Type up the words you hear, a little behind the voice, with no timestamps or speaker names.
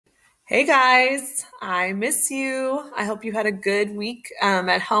Hey guys, I miss you. I hope you had a good week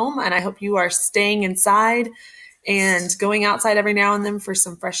at home, and I hope you are staying inside and going outside every now and then for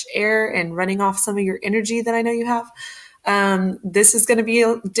some fresh air and running off some of your energy that I know you have. This is going to be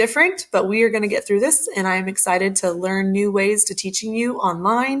different, but we are going to get through this, and I'm excited to learn new ways to teaching you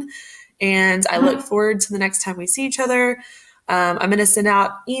online. And I look forward to the next time we see each other. I'm going to send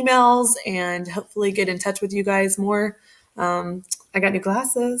out emails and hopefully get in touch with you guys more. I got new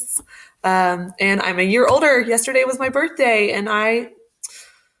glasses. And I'm a year older. Yesterday was my birthday, and I'm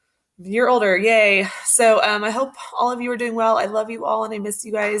a year older. Yay. So I hope all of you are doing well. I love you all, and I miss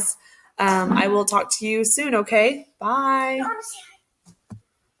you guys. I will talk to you soon, okay? Bye.